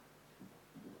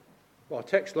Our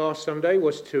text last Sunday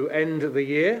was to end the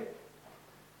year.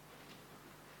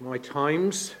 My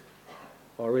times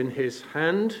are in his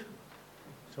hand.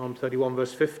 Psalm 31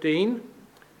 verse 15.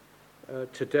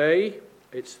 Today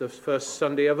it's the first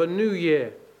Sunday of a new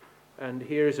year. And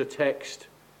here is a text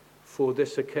for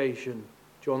this occasion.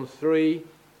 John 3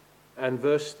 and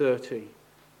verse 30.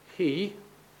 He,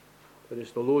 that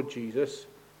is the Lord Jesus,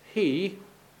 he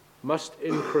must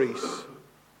increase,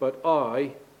 but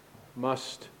I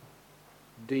must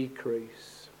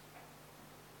decrease.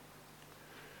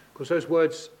 Because those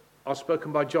words are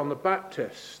spoken by John the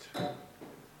Baptist.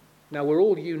 Now we're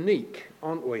all unique,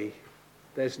 aren't we?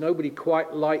 There's nobody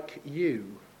quite like you.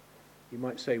 You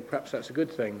might say perhaps that's a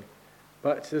good thing.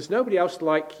 But there's nobody else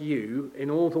like you in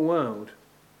all the world.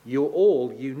 You're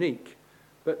all unique.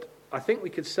 But I think we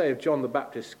could say of John the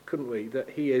Baptist, couldn't we, that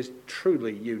he is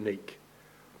truly unique.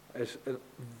 As a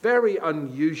very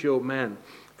unusual man.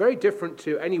 Very different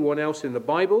to anyone else in the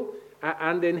Bible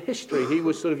and in history. He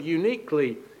was sort of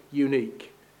uniquely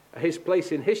unique. His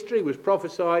place in history was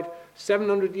prophesied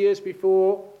 700 years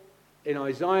before in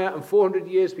Isaiah and 400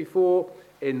 years before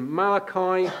in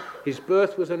Malachi. His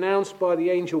birth was announced by the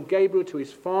angel Gabriel to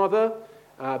his father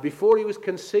before he was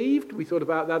conceived. We thought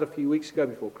about that a few weeks ago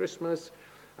before Christmas.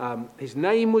 His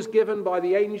name was given by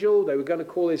the angel. They were going to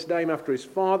call his name after his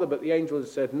father, but the angel had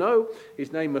said no,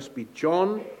 his name must be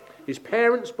John. His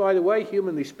parents, by the way,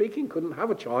 humanly speaking, couldn't have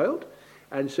a child,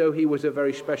 and so he was a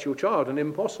very special child, an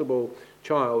impossible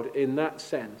child in that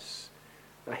sense.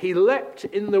 He leapt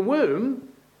in the womb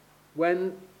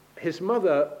when his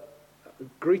mother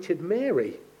greeted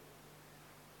Mary,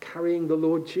 carrying the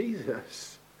Lord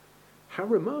Jesus. How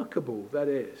remarkable that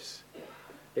is.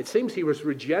 It seems he was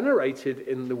regenerated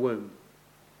in the womb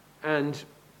and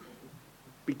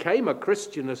became a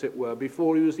Christian, as it were,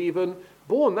 before he was even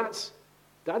born.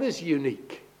 That is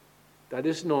unique. That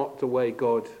is not the way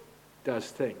God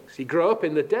does things. He grew up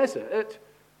in the desert.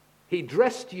 He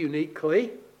dressed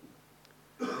uniquely.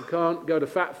 You can't go to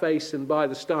Fat Face and buy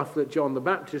the stuff that John the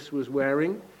Baptist was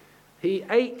wearing. He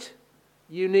ate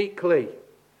uniquely.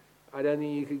 I don't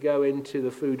think you could go into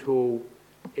the food hall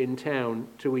in town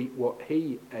to eat what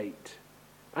he ate.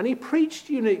 And he preached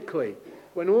uniquely.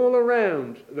 When all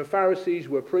around the Pharisees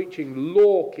were preaching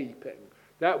law-keeping,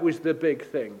 that was the big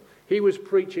thing. He was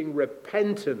preaching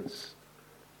repentance,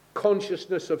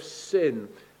 consciousness of sin,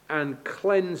 and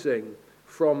cleansing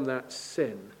from that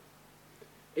sin.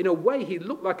 In a way, he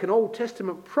looked like an Old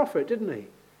Testament prophet, didn't he?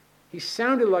 He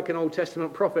sounded like an Old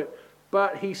Testament prophet,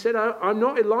 but he said, I'm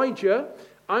not Elijah.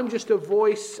 I'm just a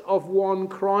voice of one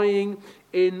crying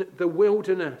in the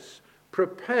wilderness.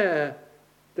 Prepare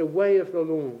the way of the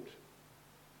Lord.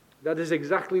 That is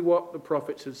exactly what the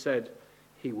prophets had said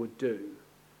he would do.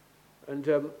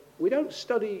 And we don't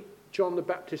study John the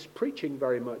Baptist preaching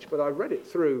very much, but I read it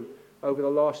through over the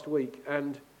last week,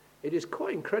 and it is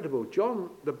quite incredible.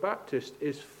 John the Baptist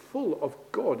is full of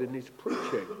God in his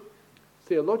preaching,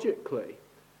 theologically,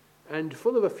 and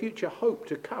full of a future hope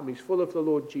to come. He's full of the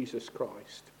Lord Jesus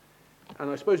Christ.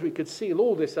 And I suppose we could seal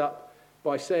all this up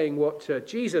by saying what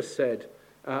Jesus said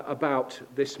about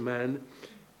this man.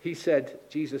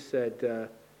 Jesus said,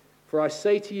 "For I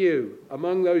say to you,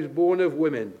 among those born of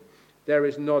women, there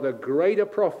is not a greater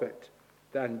prophet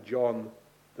than John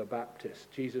the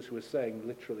Baptist." Jesus was saying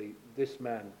literally, this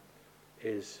man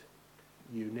is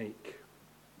unique.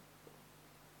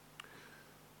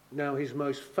 Now, his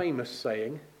most famous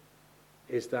saying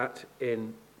is that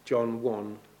in John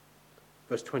 1,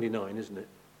 verse 29, isn't it?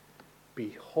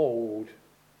 "Behold,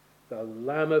 the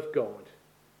Lamb of God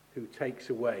who takes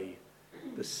away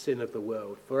the sin of the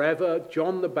world." Forever,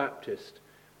 John the Baptist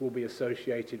will be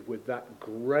associated with that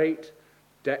great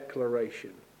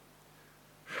declaration.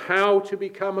 How to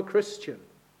become a Christian?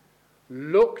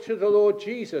 Look to the Lord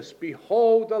Jesus.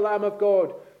 Behold the Lamb of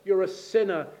God. You're a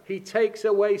sinner. He takes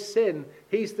away sin.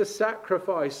 He's the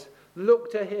sacrifice.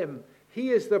 Look to him.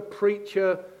 He is the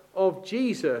preacher of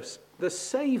Jesus, the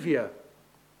Saviour.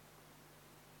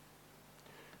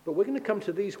 But we're going to come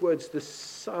to these words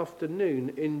this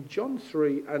afternoon in John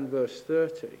 3 and verse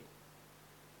 30,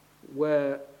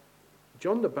 where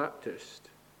John the Baptist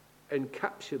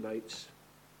encapsulates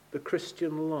the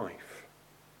Christian life.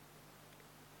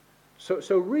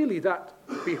 So really that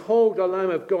 "behold the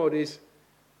Lamb of God" is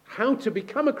how to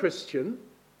become a Christian.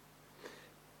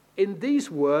 In these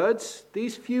words,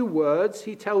 these few words,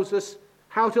 he tells us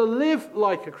how to live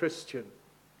like a Christian.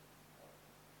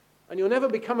 And you'll never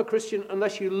become a Christian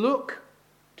unless you look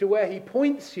to where he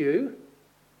points you,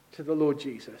 to the Lord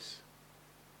Jesus.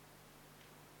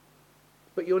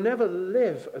 But you'll never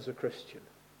live as a Christian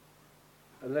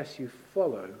unless you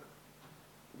follow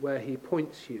where he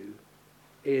points you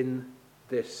in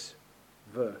this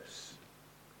verse.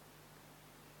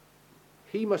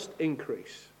 He must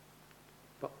increase,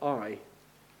 but I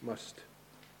must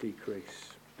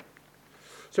decrease.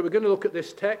 So we're going to look at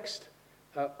this text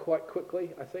quite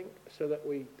quickly, I think, so that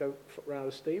we don't run out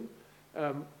of steam.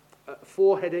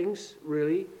 4 headings,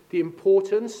 really. The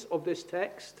importance of this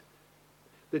text,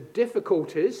 the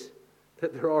difficulties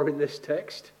that there are in this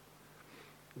text,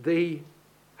 the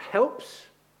helps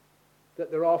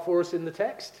that there are for us in the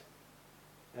text,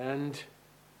 and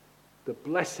the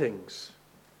blessings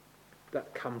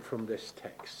that come from this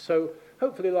text. So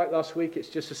hopefully, like last week, it's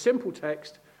just a simple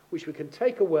text which we can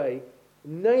take away,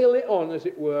 nail it on, as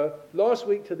it were, last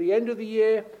week to the end of the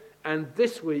year, and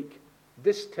this week,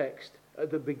 this text at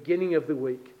the beginning of the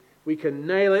week. We can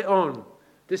nail it on.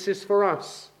 This is for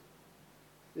us.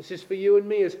 This is for you and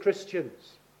me as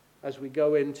Christians as we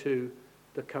go into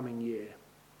the coming year.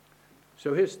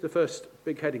 So here's the first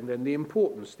big heading then, the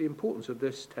importance of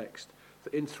this text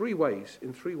in three ways.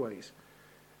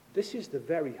 This is the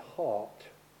very heart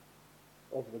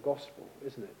of the gospel,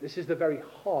 isn't it? This is the very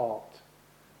heart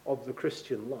of the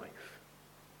Christian life.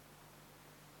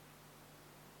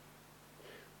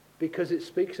 Because it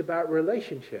speaks about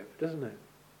relationship, doesn't it?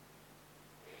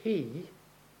 He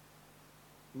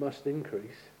must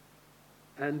increase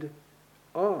and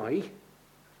I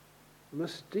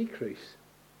must decrease.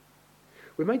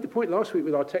 We made the point last week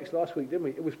with our text last week, didn't we?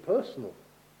 It was personal.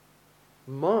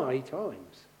 My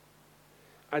times.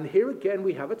 And here again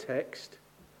we have a text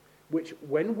which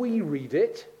when we read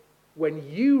it, when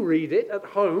you read it at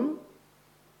home,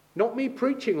 not me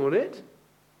preaching on it,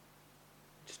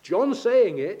 it's John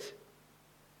saying it,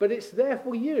 but it's there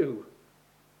for you.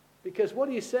 Because what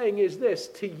he's saying is this,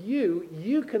 to you,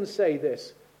 you can say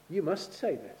this, you must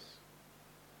say this.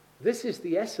 This is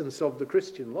the essence of the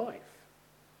Christian life.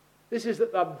 This is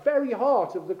at the very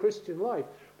heart of the Christian life.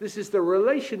 This is the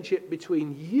relationship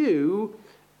between you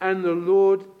and the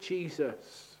Lord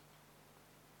Jesus.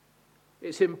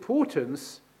 Its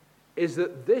importance is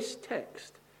that this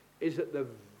text is at the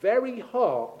very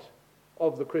heart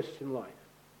of the Christian life.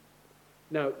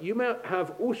 Now, you might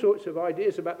have all sorts of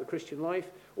ideas about the Christian life,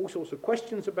 all sorts of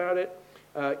questions about it.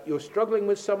 You're struggling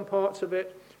with some parts of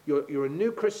it. You're a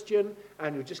new Christian,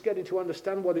 and you're just getting to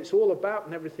understand what it's all about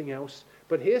and everything else.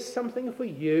 But here's something for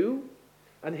you,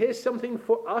 and here's something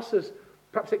for us as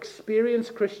perhaps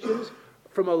experienced Christians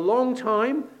from a long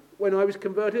time, when I was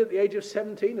converted at the age of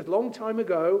 17, a long time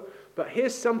ago. But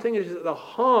here's something that is at the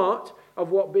heart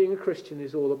of what being a Christian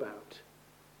is all about.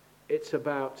 It's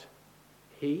about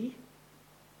he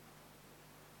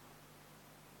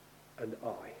and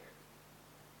I.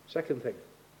 Second thing.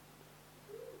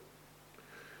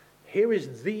 Here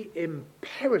is the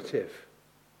imperative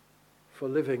for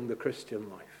living the Christian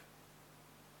life.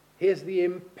 Here's the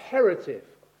imperative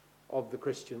of the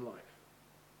Christian life.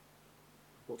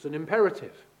 What's an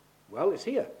imperative? Well, it's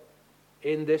here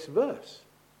in this verse.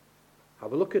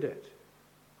 Have a look at it.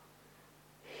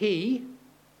 He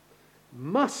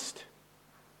must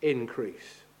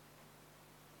increase,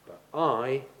 but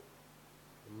I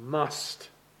must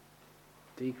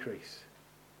decrease.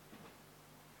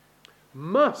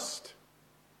 Must.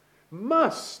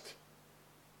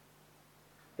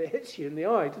 It hits you in the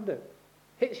eye, doesn't it?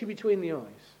 Hits you between the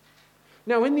eyes.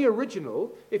 Now, in the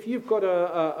original, if you've got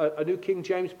a New King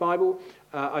James Bible,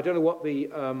 I don't know what the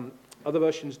other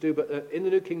versions do, but in the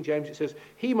New King James it says,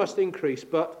 he must increase,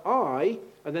 but I,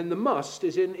 and then the must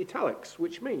is in italics,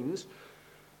 which means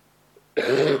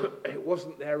it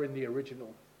wasn't there in the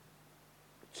original.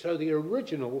 So the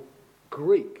original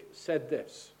Greek said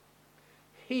this,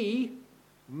 he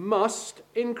must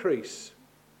increase,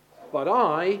 but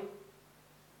I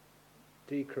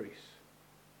decrease.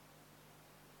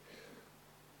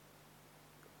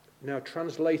 Now,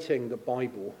 translating the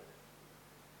Bible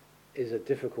is a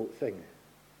difficult thing,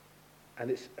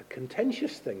 and it's a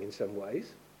contentious thing in some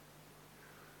ways,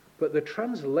 but the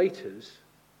translators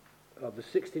of the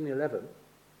 1611,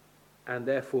 and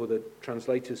therefore the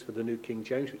translators for the New King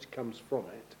James, which comes from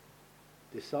it,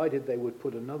 decided they would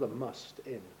put another must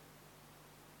in.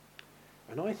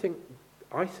 And I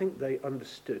think they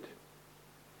understood.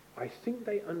 I think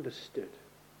they understood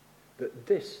that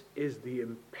this is the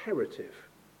imperative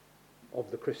of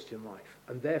the Christian life,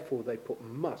 and therefore they put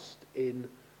must in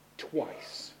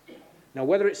twice. Now,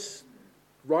 whether it's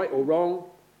right or wrong,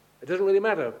 it doesn't really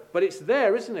matter, but it's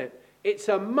there, isn't it? It's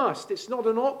a must. It's not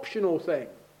an optional thing.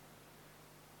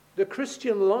 The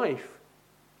Christian life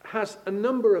has a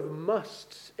number of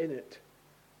musts in it,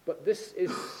 but this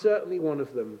is certainly one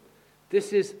of them.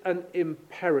 This is an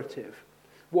imperative.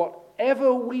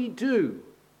 Whatever we do,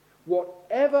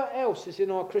 whatever else is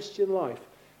in our Christian life,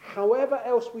 however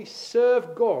else we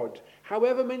serve God,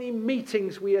 however many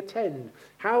meetings we attend,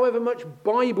 however much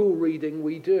Bible reading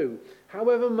we do,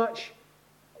 however much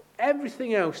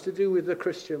everything else to do with the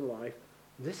Christian life,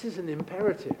 this is an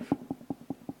imperative.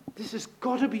 This has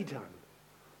got to be done.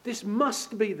 This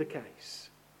must be the case.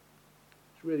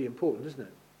 It's really important, isn't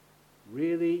it?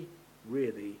 Really,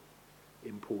 really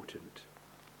important.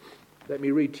 Let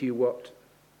me read to you what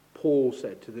Paul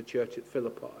said to the church at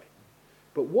Philippi.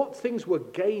 But what things were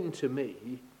gain to me,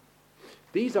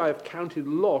 these I have counted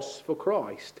loss for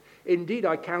Christ. Indeed,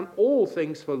 I count all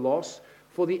things for loss,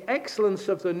 for the excellence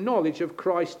of the knowledge of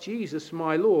Christ Jesus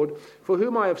my Lord, for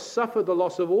whom I have suffered the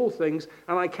loss of all things,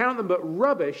 and I count them but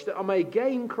rubbish, that I may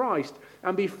gain Christ,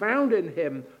 and be found in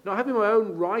him, not having my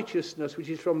own righteousness, which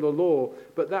is from the law,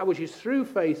 but that which is through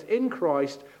faith in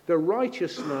Christ, the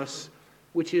righteousness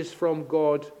which is from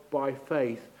God by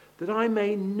faith, that I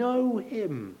may know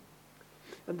him,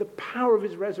 and the power of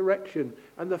his resurrection,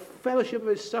 and the fellowship of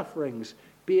his sufferings,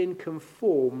 being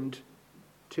conformed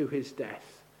to his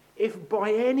death, if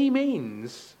by any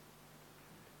means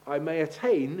I may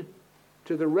attain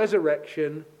to the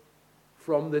resurrection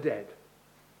from the dead.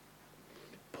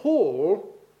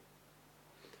 Paul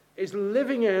is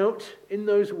living out in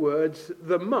those words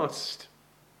the must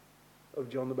of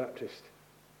John the Baptist.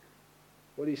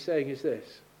 What he's saying is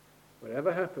this: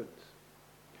 whatever happens,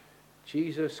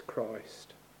 Jesus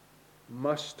Christ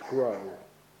must grow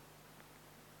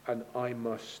and I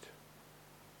must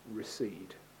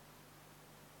recede.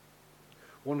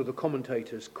 One of the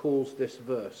commentators calls this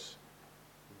verse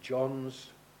John's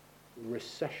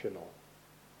recessional.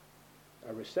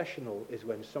 A recessional is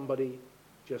when somebody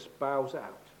just bows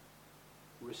out,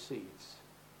 recedes,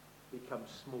 becomes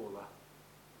smaller,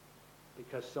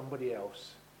 because somebody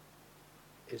else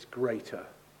is greater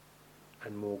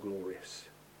and more glorious.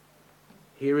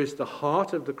 Here is the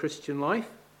heart of the Christian life.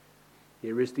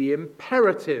 Here is the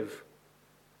imperative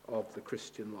of the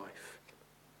Christian life: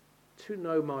 to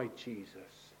know my Jesus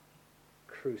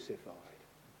crucified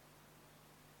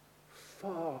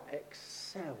far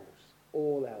excels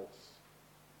all else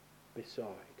beside.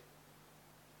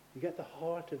 You get the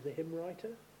heart of the hymn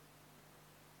writer?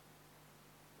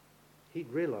 He'd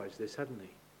realised this, hadn't he?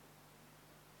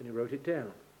 And he wrote it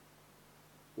down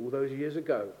all those years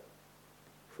ago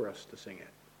for us to sing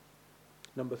it.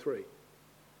 Number 3.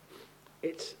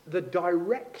 It's the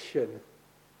direction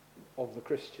of the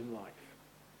Christian life.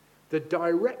 The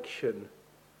direction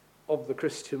of the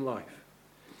Christian life.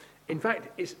 In fact,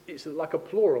 it's like a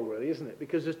plural, really, isn't it?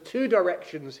 Because there's 2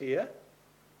 directions here.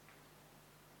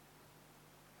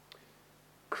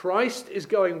 Christ is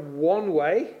going one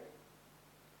way,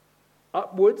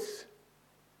 upwards,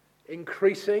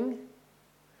 increasing,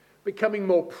 becoming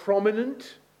more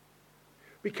prominent,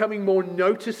 becoming more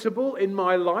noticeable in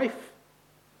my life,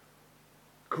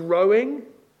 growing,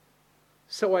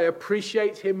 so I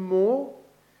appreciate him more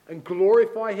and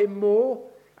glorify him more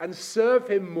and serve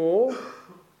him more.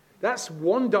 That's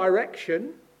one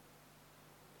direction.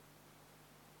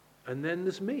 And then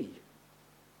there's me.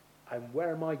 And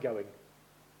where am I going?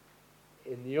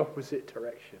 In the opposite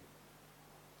direction,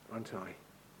 aren't I?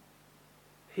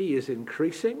 He is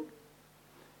increasing.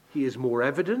 He is more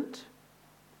evident.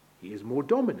 He is more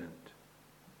dominant.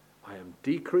 I am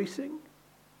decreasing.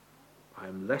 I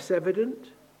am less evident.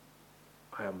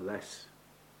 I am less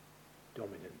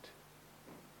dominant.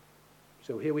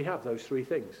 So here we have those 3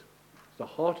 things. It's the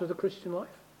heart of the Christian life.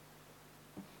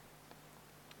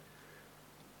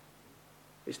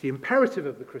 It's the imperative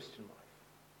of the Christian life.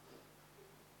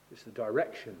 It's the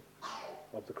direction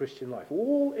of the Christian life.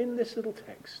 All in this little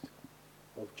text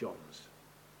of John's.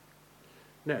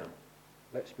 Now,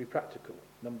 let's be practical.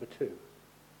 Number 2,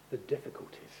 the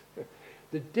difficulties.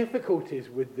 The difficulties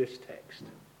with this text.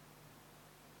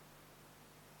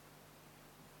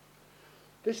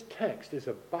 This text is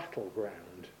a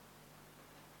battleground.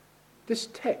 This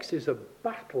text is a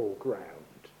battleground.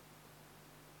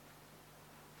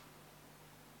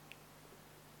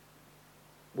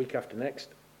 Week after next,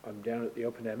 I'm down at the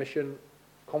Open Air Mission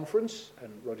Conference,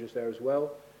 and Roger's there as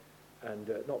well. And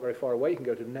not very far away, you can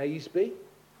go to Naseby,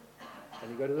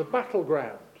 and you go to the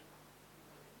battleground.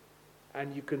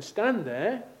 And you can stand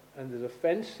there, and there's a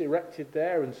fence erected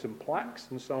there, and some plaques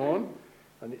and so on.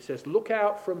 And it says, look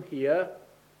out from here,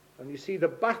 and you see the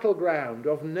battleground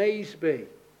of Naseby,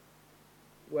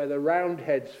 where the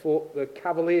Roundheads fought the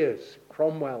Cavaliers,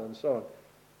 Cromwell and so on.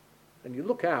 And you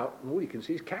look out, and all you can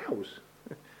see is cows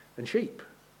and sheep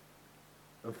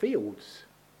and fields.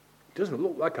 It doesn't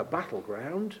look like a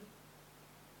battleground.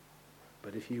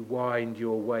 But if you wind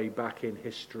your way back in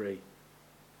history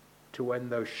to when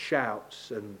those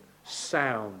shouts and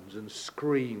sounds and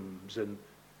screams and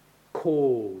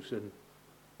calls and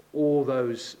all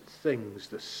those things,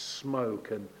 the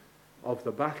smoke and of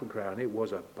the battleground. It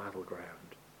was a battleground.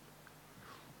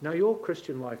 Now your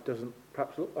Christian life doesn't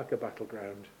perhaps look like a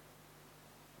battleground.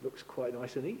 It looks quite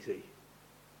nice and easy.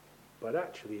 But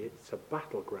actually it's a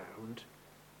battleground,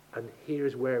 and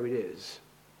here's where it is.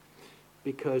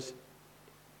 Because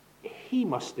he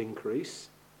must increase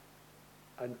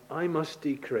and I must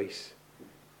decrease.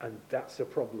 And that's a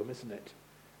problem, isn't it?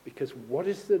 Because what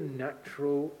is the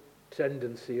natural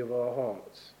tendency of our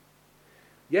hearts?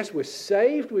 Yes, we're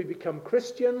saved, we've become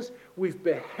Christians, we've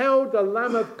beheld the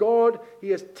Lamb of God, he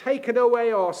has taken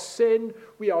away our sin,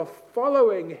 we are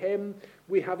following him,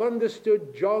 we have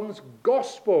understood John's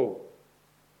gospel.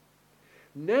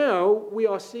 Now we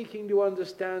are seeking to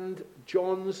understand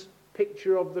John's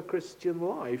picture of the Christian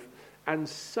life, and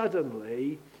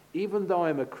suddenly, even though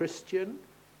I'm a Christian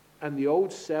and the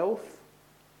old self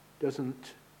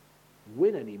doesn't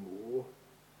win anymore,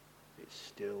 it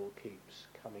still keeps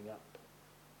coming up.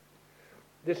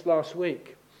 This last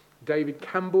week, David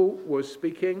Campbell was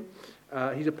speaking.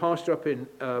 He's a pastor up in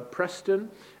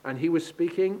Preston, and he was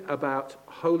speaking about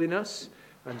holiness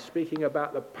and speaking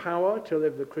about the power to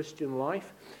live the Christian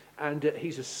life. And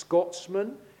he's a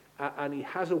Scotsman, and he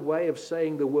has a way of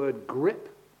saying the word grip.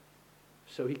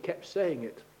 So he kept saying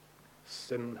it.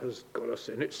 Sin has got us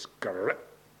in its grip.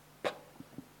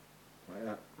 Like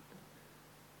that.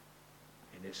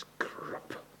 In its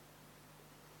grip.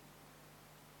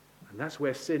 And that's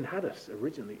where sin had us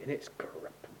originally, in its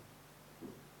grip.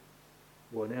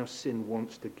 Well, now sin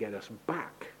wants to get us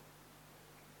back.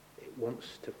 It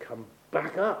wants to come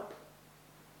back up,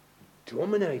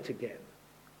 dominate again.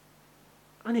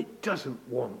 And it doesn't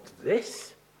want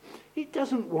this. It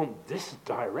doesn't want this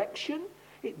direction.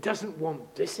 It doesn't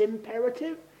want this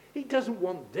imperative. It doesn't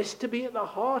want this to be at the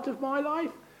heart of my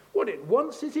life. What it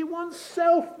wants is it wants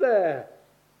self there.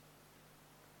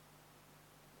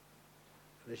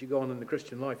 And as you go on in the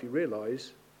Christian life, you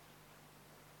realize,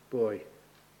 boy,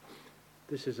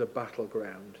 this is a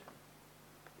battleground.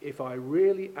 If I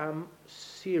really am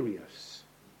serious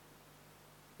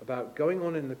about going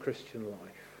on in the Christian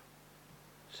life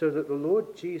so that the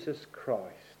Lord Jesus Christ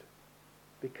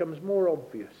becomes more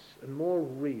obvious and more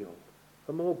real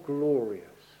and more glorious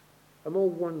and more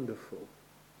wonderful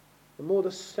and more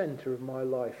the center of my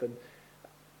life,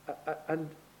 and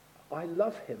I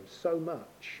love him so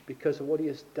much because of what he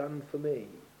has done for me,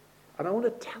 and I want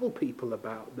to tell people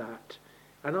about that,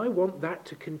 and I want that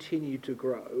to continue to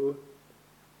grow,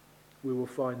 we will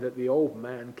find that the old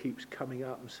man keeps coming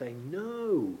up and saying,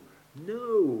 no,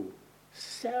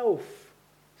 self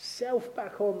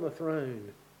back on the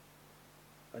throne.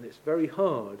 And it's very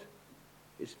hard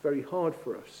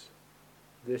for us.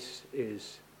 This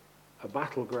is a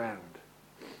battleground.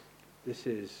 This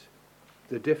is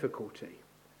the difficulty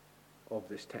of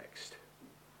this text.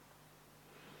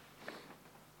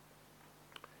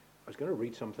 I was going to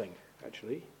read something,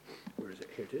 actually. Where is it?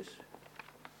 Here it is.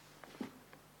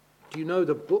 Do you know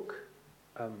the book,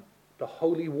 The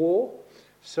Holy War?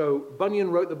 So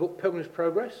Bunyan wrote the book Pilgrim's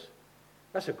Progress.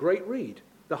 That's a great read.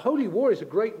 The Holy War is a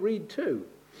great read too.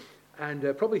 And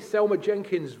probably Thelma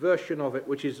Jenkins' version of it,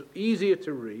 which is easier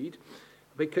to read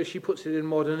because she puts it in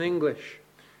modern English.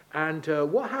 And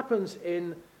what happens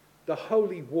in the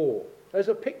Holy War? There's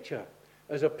a picture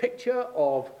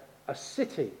of a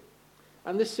city.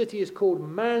 And this city is called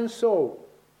Mansoul,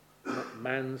 not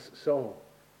Man's Soul.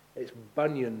 It's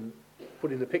Bunyan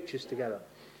putting the pictures together.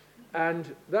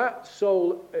 And that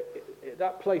soul,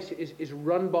 that place is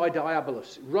run by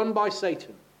Diabolus, run by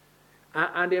Satan.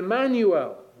 And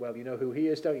Emmanuel, well, you know who he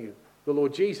is, don't you? The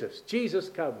Lord Jesus. Jesus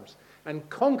comes and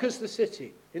conquers the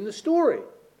city in the story.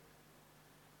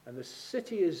 And the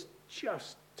city is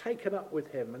just taken up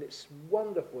with him, and it's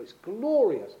wonderful, it's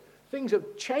glorious. Things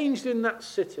have changed in that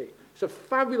city. It's a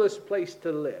fabulous place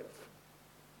to live.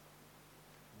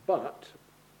 But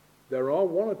there are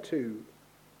one or two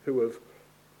who have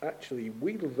actually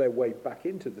wheedled their way back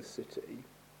into the city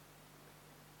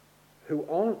who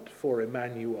aren't for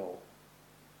Emmanuel.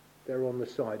 They're on the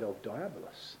side of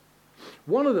Diabolus.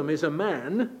 One of them is a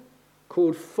man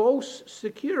called False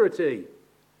Security.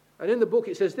 And in the book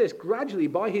it says this: gradually,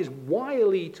 by his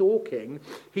wily talking,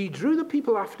 he drew the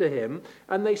people after him,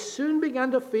 and they soon began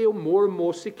to feel more and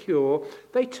more secure.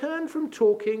 They turned from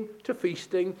talking to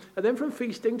feasting, and then from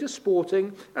feasting to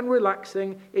sporting and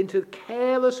relaxing into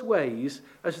careless ways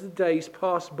as the days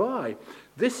passed by.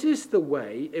 This is the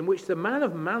way in which the men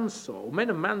of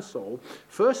Mansoul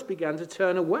first began to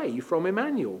turn away from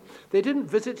Emmanuel. They didn't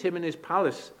visit him in his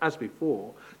palace as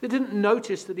before. They didn't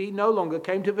notice that he no longer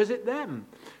came to visit them.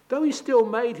 Though he still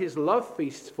made his love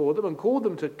feasts for them and called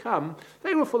them to come,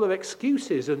 they were full of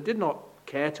excuses and did not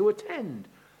care to attend.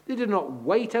 They did not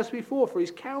wait as before for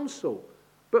his counsel,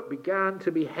 but began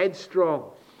to be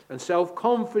headstrong and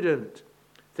self-confident,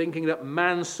 thinking that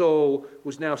Mansoul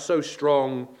was now so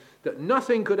strong that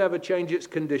nothing could ever change its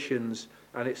conditions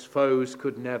and its foes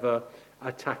could never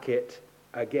attack it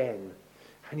again.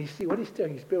 And you see what he's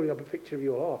doing? He's building up a picture of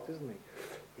your heart, isn't he?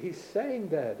 He's saying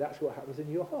there, that's what happens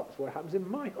in your heart. That's what happens in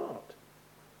my heart.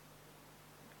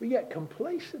 We get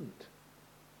complacent.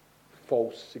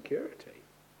 False security.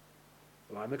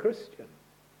 Well, I'm a Christian.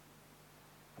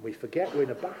 And we forget we're in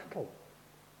a battle.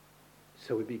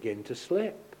 So we begin to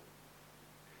slip.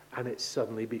 And it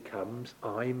suddenly becomes,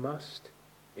 I must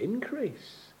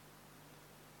increase.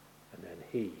 And then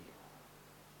he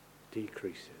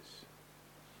decreases.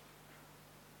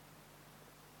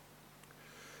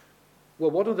 Well,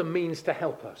 what are the means to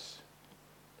help us?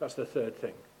 That's the third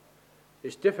thing.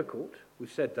 It's difficult,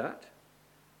 we've said that.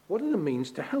 What are the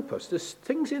means to help us? There's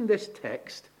things in this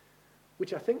text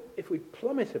which I think if we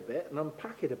plumb it a bit and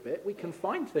unpack it a bit, we can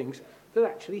find things that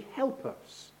actually help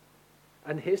us.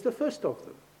 And here's the first of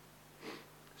them.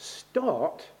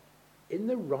 Start in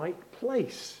the right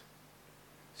place.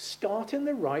 Start in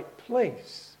the right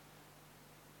place.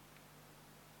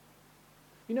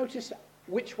 You notice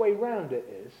which way round it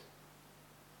is?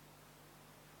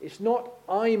 It's not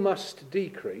I must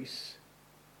decrease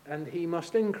and he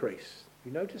must increase.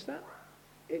 You notice that?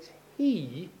 It's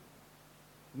he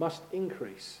must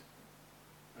increase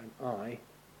and I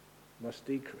must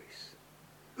decrease.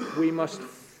 We must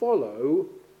follow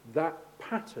that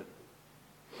pattern.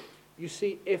 You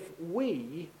see, if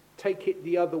we take it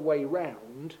the other way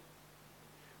round,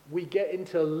 we get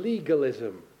into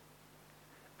legalism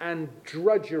and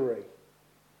drudgery.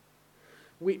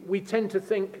 We tend to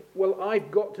think, well,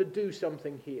 I've got to do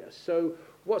something here. So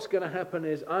what's going to happen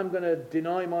is I'm going to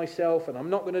deny myself and I'm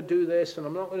not going to do this and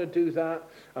I'm not going to do that.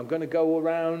 I'm going to go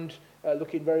around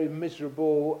looking very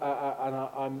miserable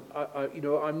and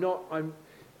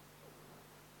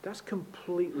that's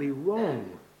completely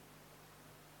wrong.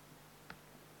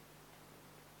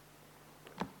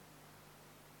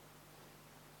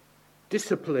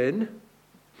 Discipline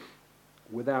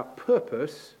without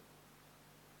purpose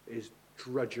is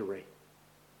drudgery.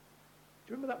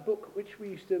 Do you remember that book which we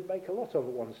used to make a lot of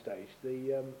at one stage?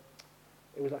 It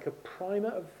was like a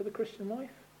primer for the Christian life.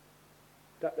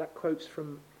 That quotes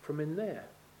from in there.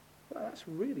 Well, that's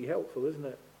really helpful, isn't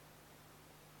it?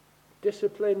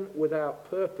 Discipline without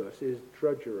purpose is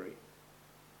drudgery.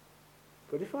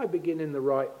 But if I begin in the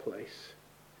right place,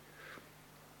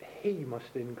 he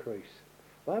must increase.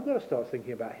 Well, I've got to start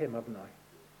thinking about him, haven't I?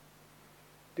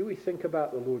 Do we think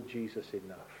about the Lord Jesus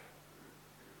enough?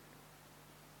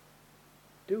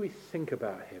 Do we think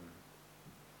about him?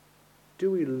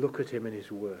 Do we look at him in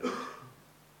his word?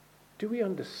 Do we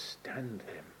understand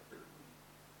him?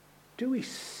 Do we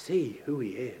see who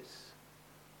he is?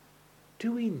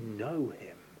 Do we know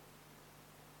him?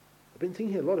 I've been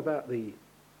thinking a lot about the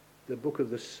book of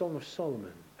the Song of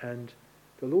Solomon, and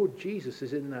the Lord Jesus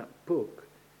is in that book,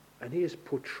 and he is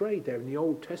portrayed there in the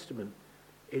Old Testament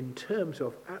in terms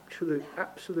of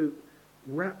absolute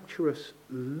rapturous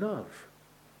love.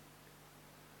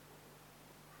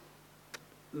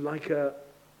 Like a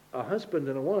husband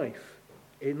and a wife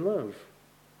in love.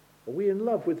 Are we in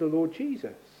love with the Lord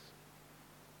Jesus?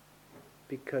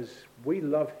 Because we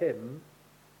love him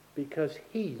because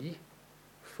he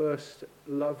first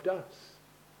loved us.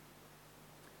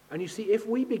 And you see, if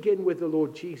we begin with the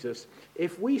Lord Jesus,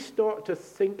 if we start to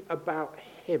think about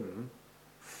him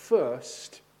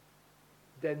first,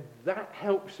 then that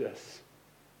helps us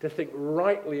to think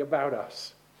rightly about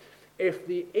us. If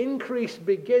the increase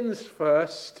begins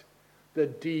first, the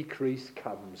decrease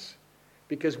comes.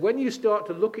 Because when you start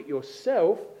to look at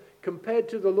yourself compared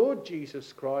to the Lord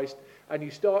Jesus Christ, and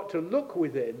you start to look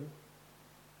within,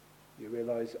 you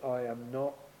realize, I am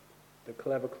not the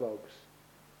clever clogs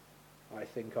I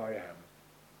think I am.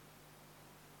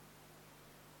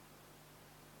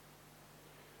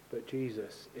 But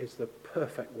Jesus is the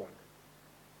perfect one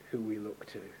who we look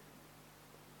to.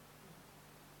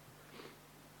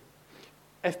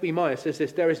 F.B. Meyer says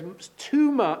this: there is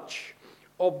too much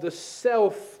of the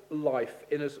self-life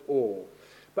in us all.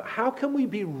 But how can we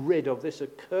be rid of this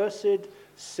accursed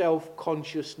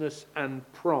self-consciousness and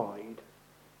pride?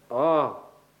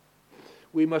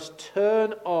 We must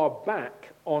turn our back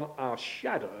on our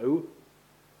shadow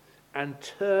and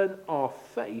turn our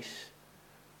face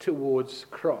towards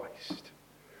Christ.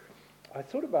 I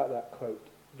thought about that quote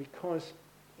because,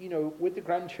 with the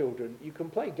grandchildren, you can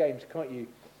play games, can't you,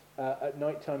 at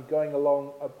night time, going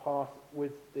along a path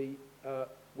with the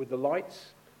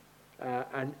lights,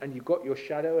 and you've got your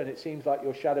shadow, and it seems like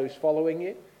your shadow's following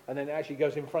you, and then it actually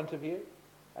goes in front of you,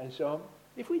 and so on.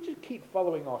 If we just keep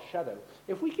following our shadow,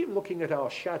 if we keep looking at our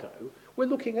shadow, we're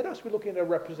looking at us, we're looking at a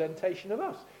representation of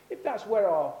us. If that's where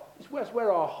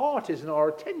our heart is and our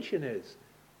attention is.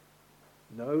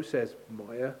 No, says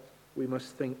Meyer, we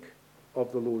must think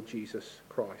of the Lord Jesus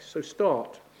Christ. So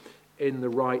start in the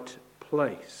right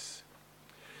place.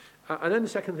 And then the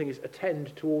second thing is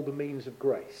attend to all the means of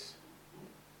grace.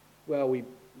 Well, we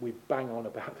bang on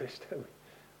about this, don't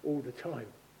we? All the time.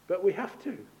 But we have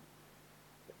to.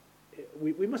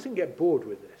 We mustn't get bored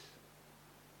with this.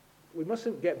 We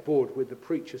mustn't get bored with the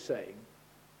preacher saying,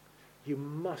 you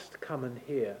must come and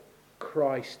hear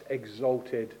Christ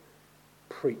exalted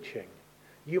preaching.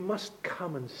 You must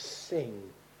come and sing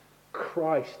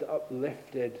Christ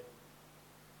uplifted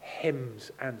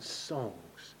hymns and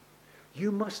songs.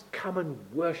 You must come and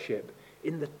worship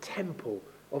in the temple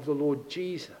of the Lord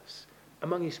Jesus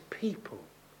among his people.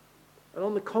 And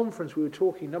on the conference we were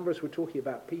talking, a number of us were talking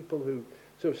about people who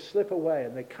sort of slip away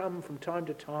and they come from time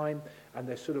to time and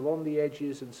they're sort of on the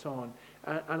edges and so on.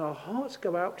 And our hearts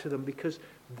go out to them because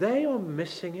they are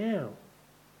missing out.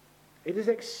 It is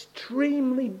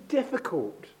extremely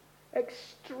difficult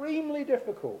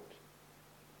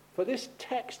for this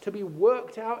text to be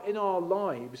worked out in our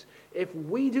lives if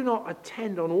we do not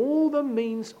attend on all the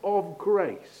means of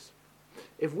grace.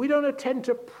 If we don't attend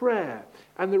to prayer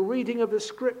and the reading of the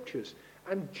scriptures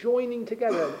and joining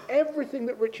together, and everything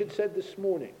that Richard said this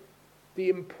morning, the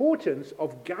importance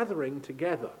of gathering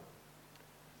together.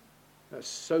 That's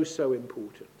so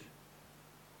important.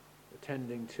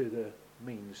 Attending to the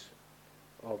means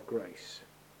of grace.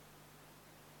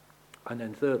 And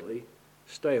then thirdly,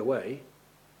 stay away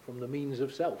from the means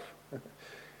of self.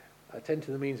 Attend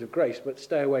to the means of grace, but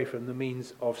stay away from the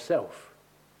means of self.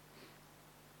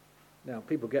 Now,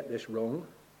 people get this wrong,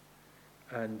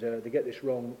 and they get this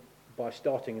wrong by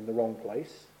starting in the wrong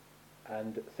place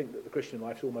and think that the Christian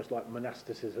life is almost like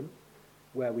monasticism,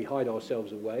 where we hide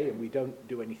ourselves away and we don't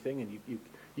do anything, and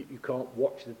you can't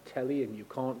watch the telly, and you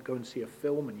can't go and see a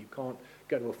film, and you can't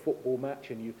go to a football match,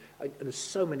 and there's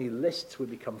so many lists. We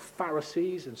become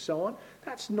Pharisees and so on.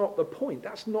 That's not the point.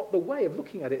 That's not the way of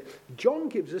looking at it. John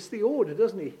gives us the order,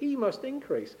 doesn't he? He must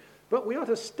increase. But we are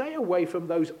to stay away from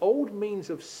those old means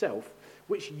of self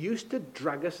which used to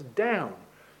drag us down.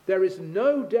 There is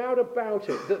no doubt about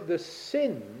it that the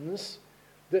sins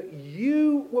that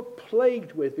you were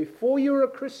plagued with before you were a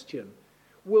Christian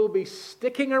will be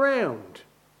sticking around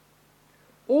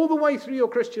all the way through your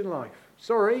Christian life.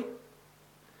 Sorry,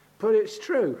 but it's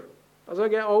true. As I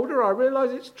get older, I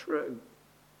realize it's true.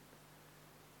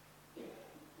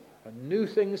 And new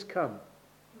things come.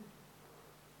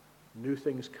 New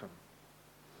things come.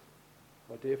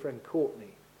 My dear friend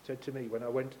Courtney said to me when I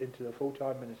went into the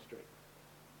full-time ministry,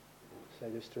 say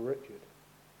this to Richard,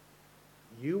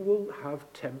 you will have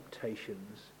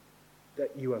temptations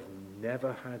that you have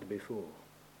never had before,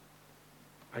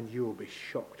 and you will be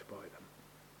shocked by them.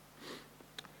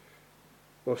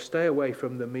 Well, stay away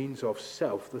from the means of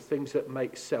self, the things that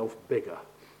make self bigger.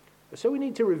 So we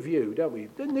need to review, don't we?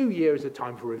 The new year is a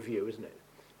time for review, isn't it?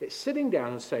 It's sitting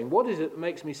down and saying, what is it that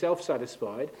makes me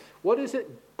self-satisfied? What is it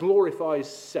glorifies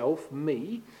self,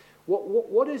 me?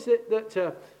 What is it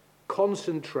that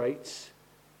concentrates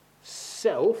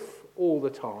self all the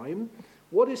time?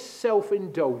 What is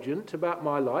self-indulgent about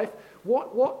my life?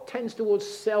 What tends towards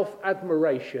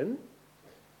self-admiration?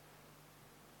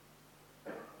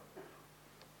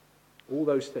 All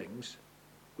those things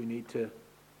we need to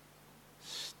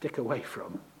stick away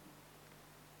from.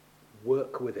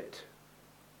 Work with it.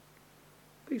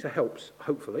 These are helps,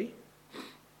 hopefully.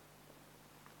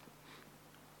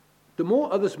 The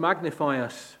more others magnify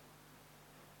us,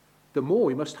 the more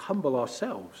we must humble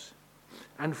ourselves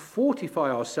and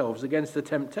fortify ourselves against the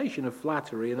temptation of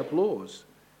flattery and applause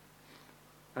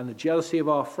and the jealousy of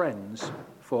our friends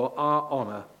for our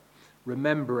honour,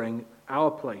 remembering our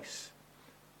place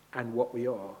and what we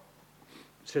are,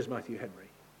 says Matthew Henry.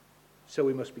 So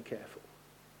we must be careful.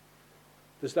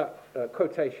 There's that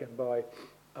quotation by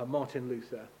Martin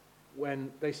Luther when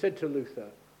they said to Luther,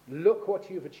 look what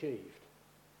you've achieved.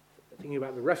 Thinking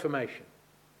about the Reformation.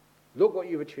 Look what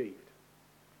you've achieved.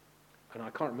 And I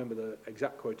can't remember the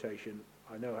exact quotation.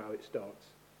 I know how it starts.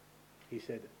 He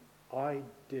said, I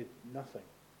did nothing.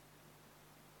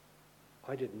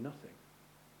 I did nothing.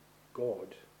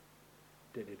 God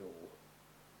did it all.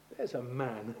 There's a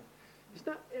man.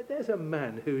 There's a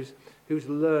man who's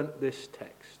learnt this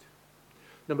text.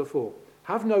 Number 4,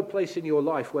 have no place in your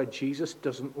life where Jesus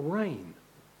doesn't reign.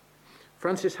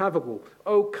 Francis Havergal,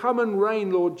 oh, come and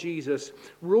reign, Lord Jesus.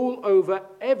 Rule over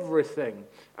everything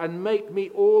and make me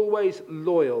always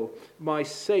loyal, my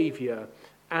Saviour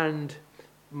and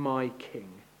my King.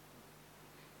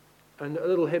 And a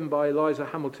little hymn by Eliza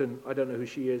Hamilton, I don't know who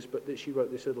she is, but she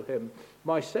wrote this little hymn.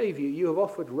 My Saviour, you have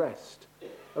offered rest.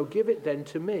 Oh, give it then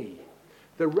to me.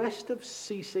 The rest of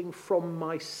ceasing from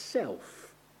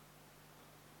myself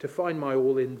to find my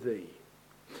all in thee.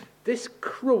 This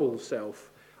cruel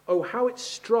self, oh, how it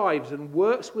strives and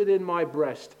works within my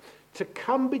breast to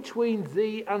come between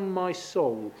thee and my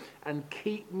soul and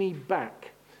keep me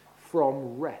back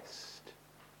from rest.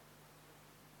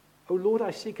 O Lord,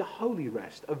 I seek a holy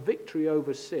rest, a victory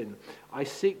over sin. I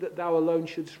seek that thou alone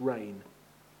shouldst reign,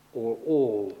 or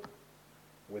all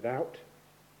without,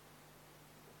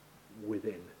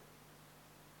 within.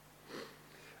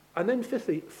 And then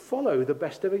fifthly, follow the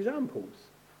best of examples.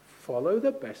 Follow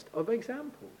the best of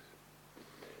examples.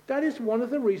 That is one of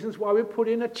the reasons why we put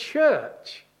in a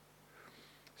church.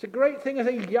 It's a great thing as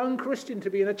a young Christian to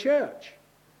be in a church,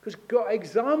 because we've got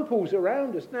examples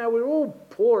around us. Now, we're all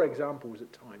poor examples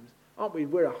at times, aren't we?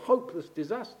 We're a hopeless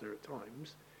disaster at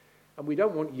times, and we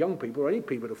don't want young people or any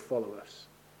people to follow us.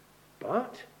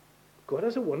 But God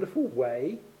has a wonderful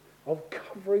way of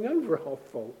covering over our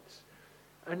faults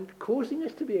and causing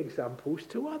us to be examples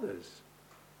to others.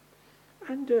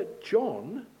 And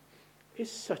John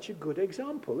is such a good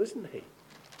example, isn't he?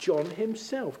 John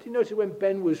himself. Do you notice when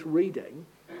Ben was reading,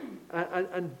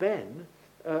 and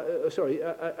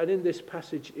in this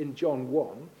passage in John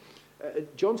 1,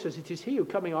 John says, it is he who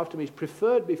coming after me is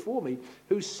preferred before me,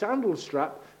 whose sandal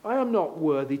strap I am not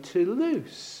worthy to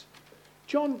loose.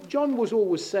 John was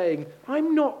always saying,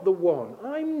 I'm not the one.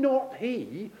 I'm not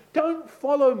he. Don't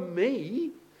follow me.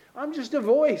 I'm just a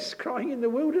voice crying in the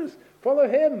wilderness. Follow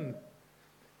him.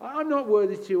 I'm not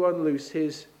worthy to unloose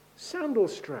his sandal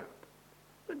strap.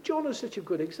 But John is such a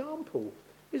good example,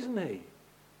 isn't he,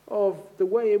 of the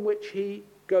way in which he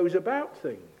goes about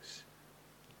things.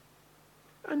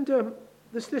 And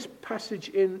there's this passage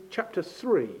in chapter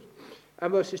 3,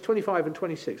 and verses 25 and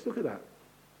 26. Look at that.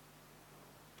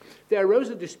 There arose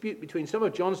a dispute between some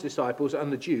of John's disciples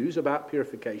and the Jews about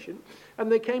purification,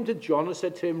 and they came to John and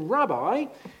said to him, Rabbi,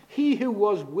 he who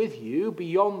was with you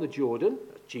beyond the Jordan,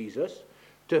 Jesus,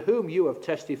 to whom you have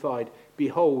testified,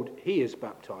 behold, he is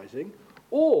baptizing,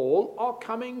 all are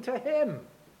coming to him.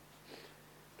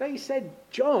 They said,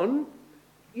 John,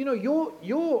 you know,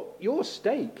 your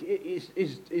stake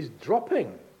is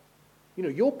dropping. You know,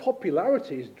 your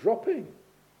popularity is dropping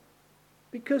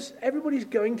because everybody's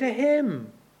going to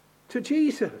him, to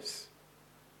Jesus.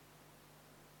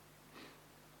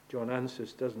 John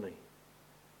answers, doesn't he?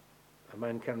 A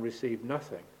man can receive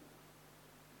nothing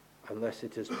unless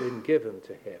it has been given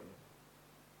to him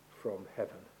from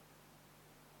heaven.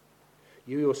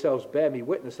 You yourselves bear me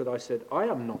witness that I said, I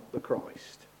am not the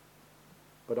Christ,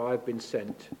 but I have been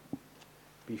sent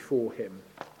before him.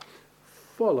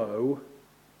 Follow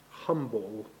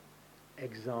humble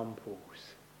examples.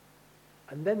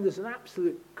 And then there's an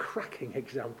absolute cracking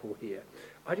example here.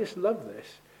 I just love this.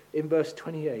 In verse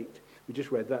 28, we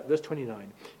just read that, verse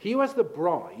 29. He who has the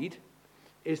bride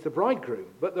is the bridegroom,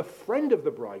 but the friend of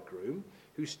the bridegroom,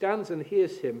 who stands and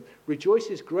hears him,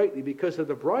 rejoices greatly because of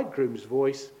the bridegroom's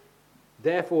voice.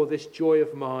 Therefore this joy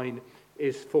of mine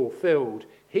is fulfilled.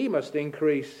 He must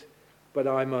increase, but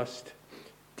I must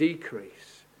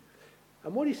decrease.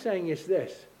 And what he's saying is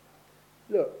this.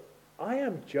 Look, I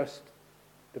am just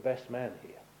the best man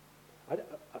here.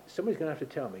 Somebody's going to have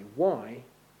to tell me why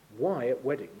at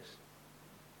weddings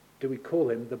do we call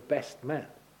him the best man?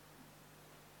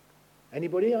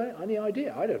 Anybody? Any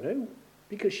idea? I don't know.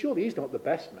 Because surely he's not the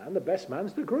best man. The best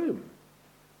man's the groom.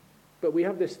 But we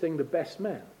have this thing, the best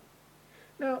man.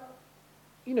 Now,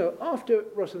 you know, after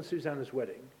Ross and Susanna's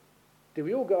wedding, did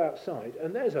we all go outside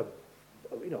and there's a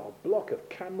block of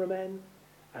cameramen,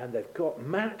 and they've got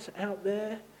Matt out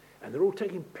there, and they're all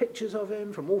taking pictures of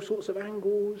him from all sorts of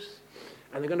angles,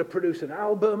 and they're going to produce an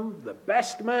album, The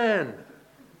Best Man.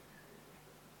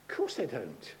 Of course they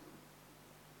don't.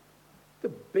 The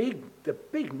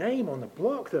big name on the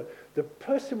block, the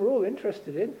person we're all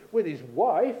interested in with his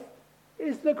wife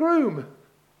is the groom.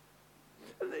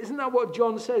 Isn't that what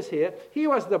John says here? He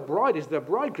who has the bride is the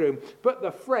bridegroom, but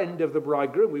the friend of the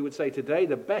bridegroom, we would say today,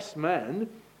 the best man,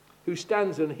 who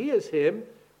stands and hears him,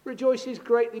 rejoices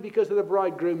greatly because of the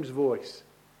bridegroom's voice.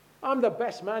 I'm the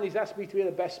best man. He's asked me to be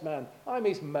the best man. I'm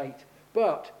his mate.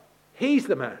 But he's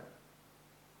the man.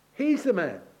 He's the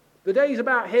man. The day's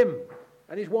about him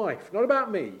and his wife, not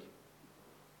about me.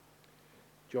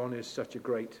 John is such a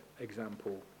great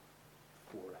example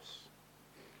for us.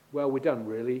 Well, we're done,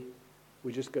 really.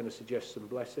 We're just going to suggest some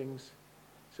blessings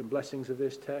of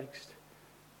this text.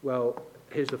 Well,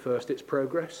 here's the first. It's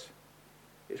progress.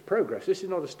 It's progress. This is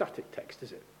not a static text,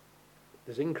 is it?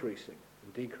 There's increasing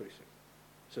and decreasing.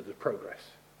 So there's progress.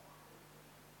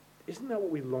 Isn't that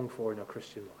what we long for in our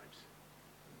Christian lives?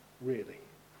 Really.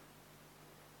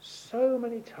 So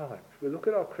many times we look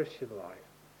at our Christian life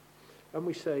and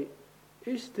we say,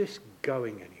 is this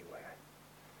going anywhere?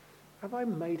 Have I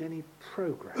made any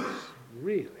progress,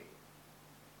 really,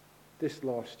 this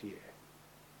last year?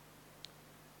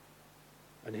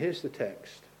 And here's the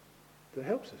text that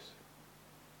helps us.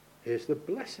 Here's the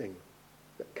blessing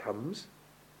that comes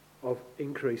of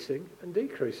increasing and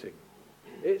decreasing.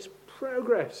 It's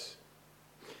progress.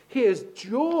 Here's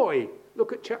joy.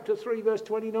 Look at chapter 3, verse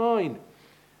 29.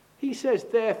 He says,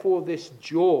 therefore this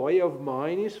joy of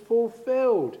mine is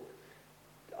fulfilled.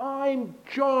 I'm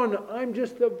John. I'm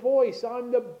just the voice.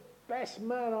 I'm the best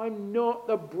man. I'm not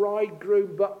the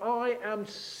bridegroom, but I am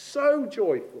so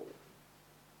joyful.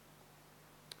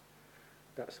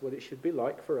 That's what it should be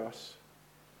like for us.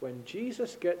 When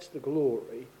Jesus gets the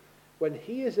glory, when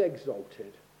he is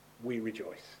exalted, we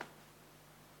rejoice.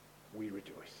 We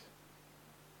rejoice.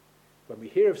 When we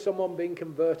hear of someone being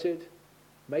converted,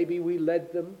 maybe we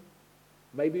led them,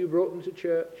 maybe we brought them to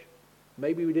church,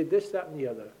 maybe we did this, that, and the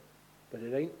other, but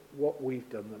it ain't what we've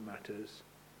done that matters.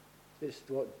 It's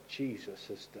what Jesus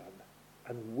has done.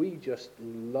 And we just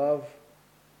love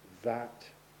that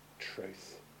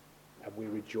truth, and we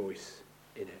rejoice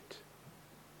in it.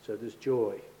 So there's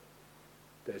joy,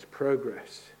 there's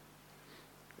progress.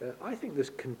 I think there's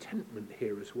contentment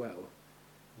here as well.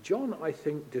 John, I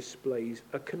think, displays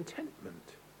a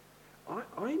contentment.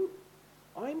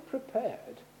 I'm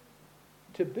prepared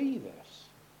to be this.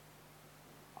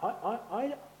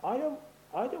 I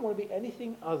don't want to be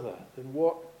anything other than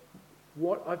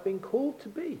what I've been called to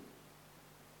be.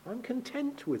 I'm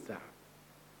content with that.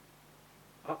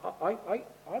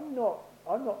 I'm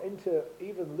not into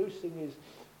even loosing his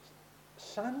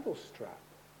sandal strap.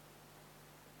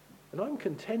 And I'm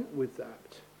content with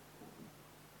that.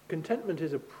 Contentment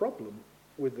is a problem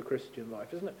with the Christian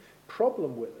life, isn't it?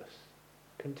 Problem with us.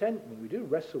 Contentment, we do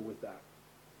wrestle with that.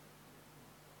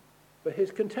 But his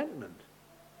contentment,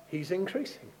 he's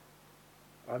increasing.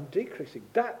 I'm decreasing.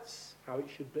 That's how it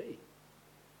should be.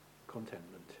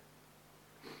 Contentment.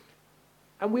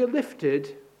 And we're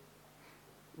lifted,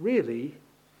 really,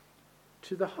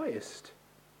 to the highest.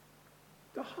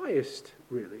 The highest,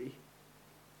 really,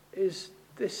 is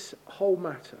this whole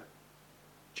matter.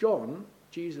 John,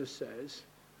 Jesus says,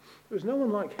 there was no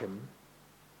one like him.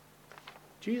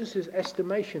 Jesus'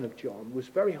 estimation of John was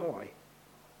very high.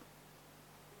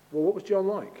 Well, what was John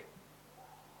like?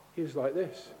 He was like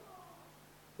this,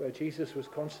 where Jesus was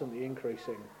constantly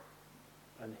increasing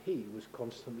and he was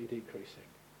constantly decreasing.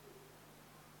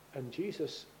 And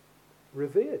Jesus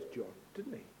revered John,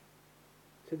 didn't he?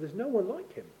 He said, there's no one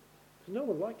like him. There's no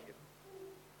one like him.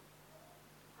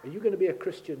 Are you going to be a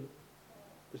Christian?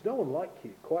 There's no one like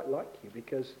you, quite like you,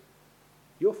 because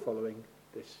you're following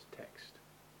this text.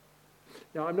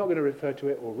 Now, I'm not going to refer to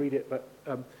it or read it, but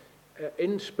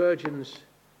in Spurgeon's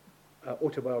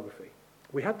autobiography,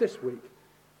 we had this week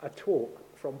a talk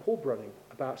from Paul Brunning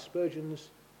about Spurgeon's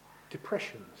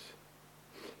depressions.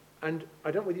 And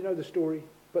I don't really know the story,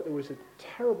 but there was a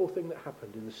terrible thing that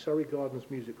happened in the Surrey Gardens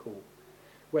Music Hall,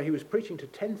 where he was preaching to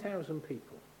 10,000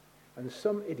 people, and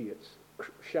some idiots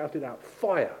shouted out,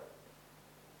 "Fire!"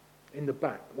 in the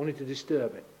back, wanted to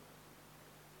disturb it.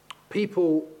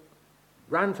 People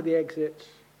ran for the exits.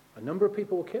 A number of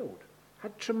people were killed.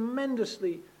 Had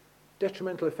tremendously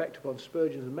detrimental effect upon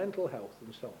Spurgeon's mental health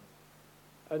and so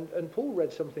on. And Paul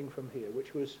read something from here,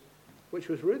 which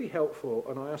was really helpful,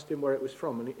 and I asked him where it was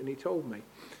from, and he told me.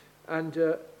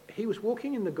 And he was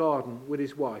walking in the garden with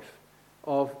his wife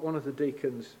of one of the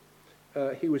deacons.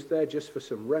 He was there just for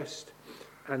some rest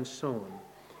and so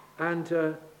on.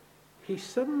 And he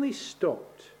suddenly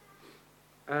stopped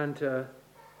and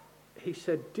he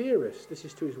said, "Dearest," this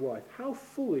is to his wife, "how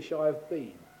foolish I have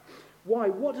been. Why,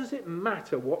 what does it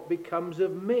matter what becomes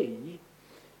of me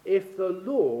if the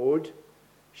Lord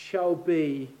shall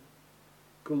be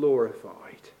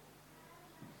glorified?"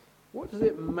 What does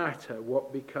it matter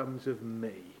what becomes of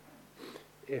me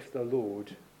if the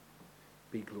Lord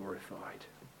be glorified?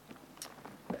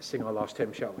 Let's sing our last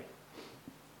hymn, shall we?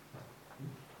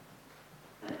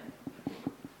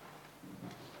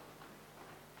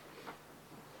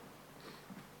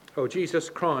 O Jesus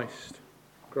Christ,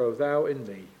 grow thou in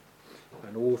me,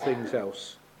 and all things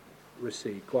else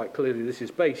recede. Quite clearly, this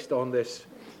is based on this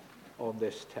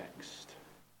text.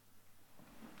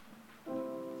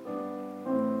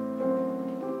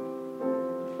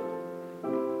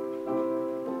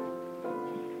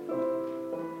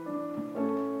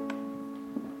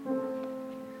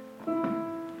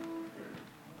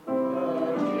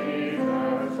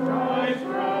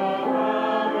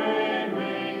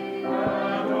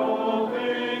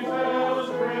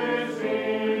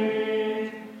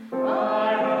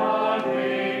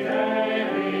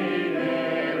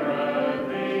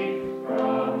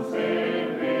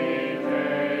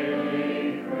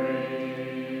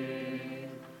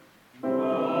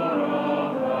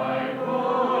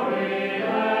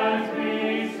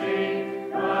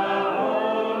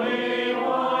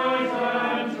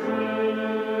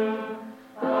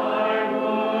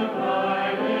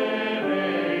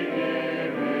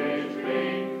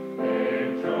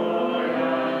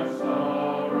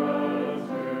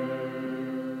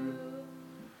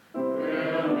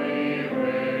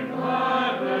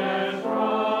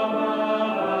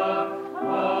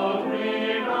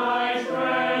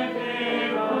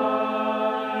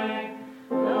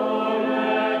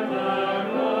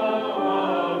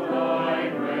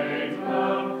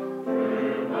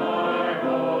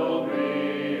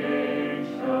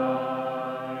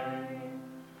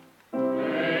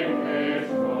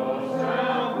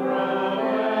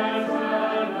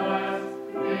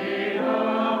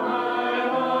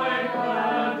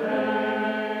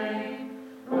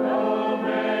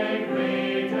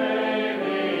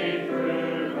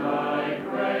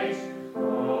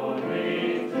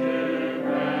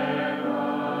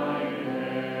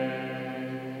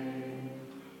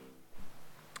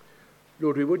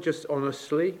 Lord, we would just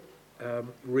honestly,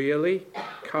 really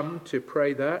come to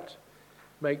pray that.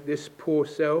 Make this poor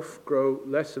self grow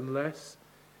less and less.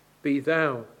 Be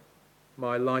thou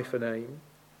my life and aim.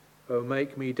 Oh,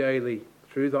 make me daily,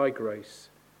 through thy grace,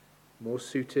 more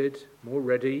suited, more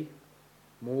ready,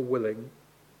 more willing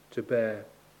to bear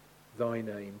thy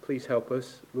name. Please help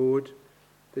us, Lord.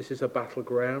 This is a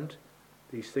battleground.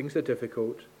 These things are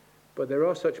difficult, but there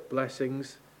are such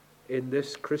blessings in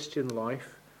this Christian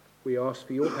life. We ask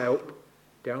for your help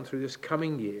down through this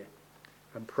coming year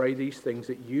and pray these things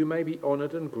that you may be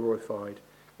honoured and glorified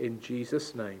in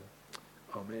Jesus' name.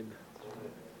 Amen.